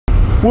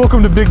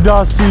Welcome to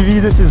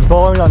BigDawsTv. This is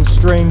Balling on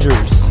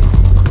Strangers.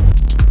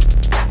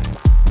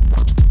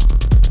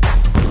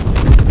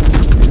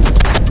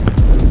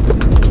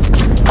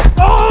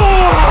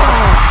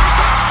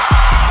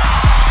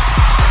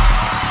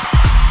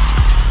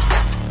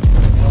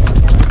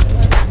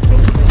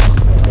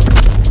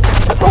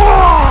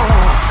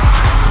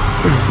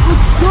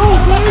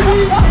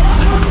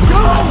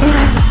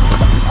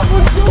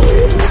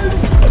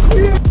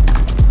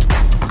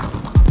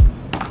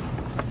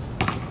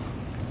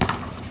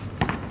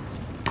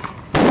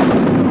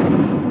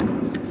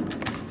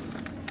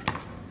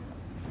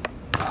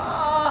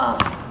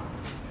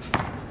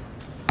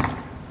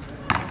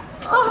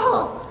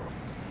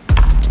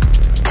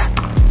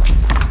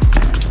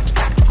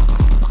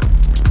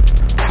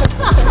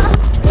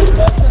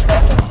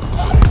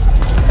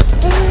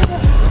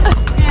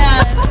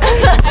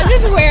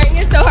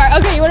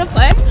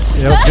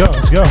 Yeah, let's go,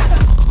 let's go.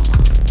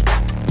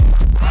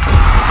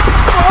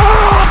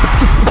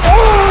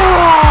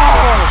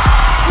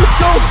 Let's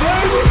go,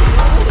 baby!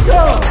 Let's go!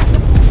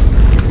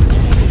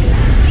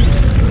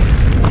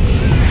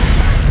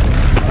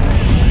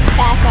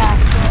 Back up.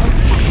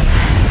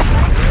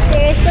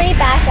 Seriously,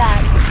 back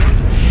up.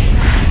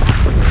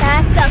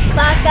 Back the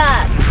fuck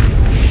up.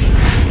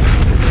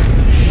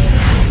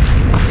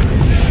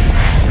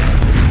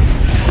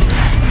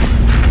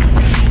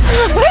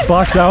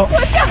 Box out.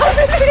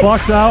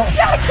 Box out.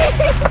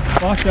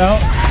 Box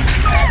out.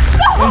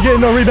 Ain't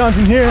getting no rebounds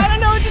in here. I don't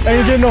know what to do.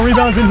 Ain't getting no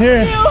rebounds in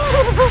here.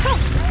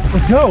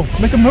 Let's go.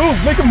 Make a move.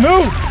 Make a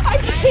move. I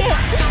can't.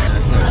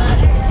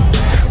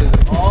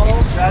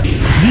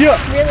 Dia.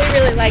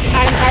 Really, like,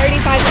 I'm already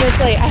 5 minutes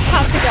late. I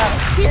have to go.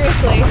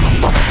 Seriously.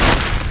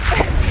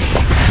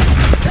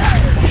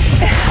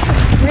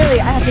 Really,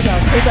 I have to go.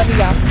 Please let me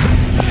go.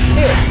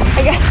 Dude,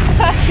 I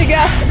have to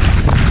go.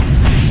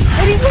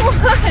 What do you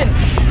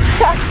want?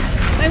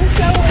 I'm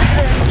so over.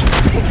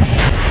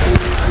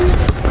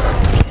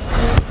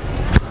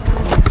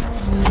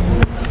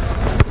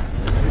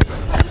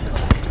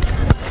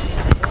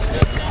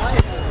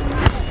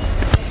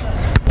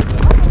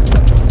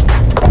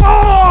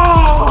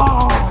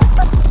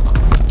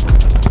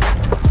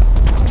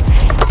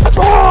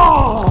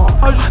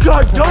 I just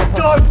got dunked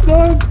on,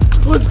 son.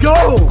 Let's go.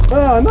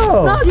 Oh,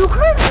 no. No, you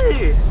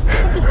crazy.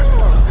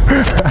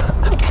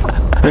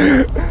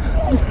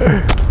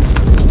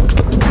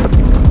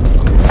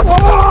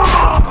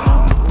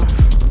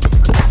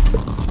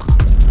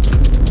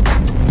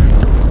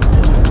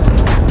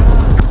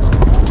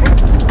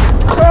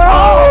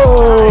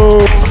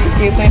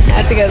 Excuse me, I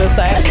have to go this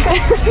side.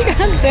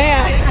 God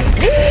damn.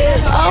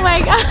 Oh my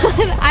god,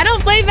 I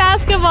don't play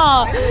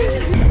basketball.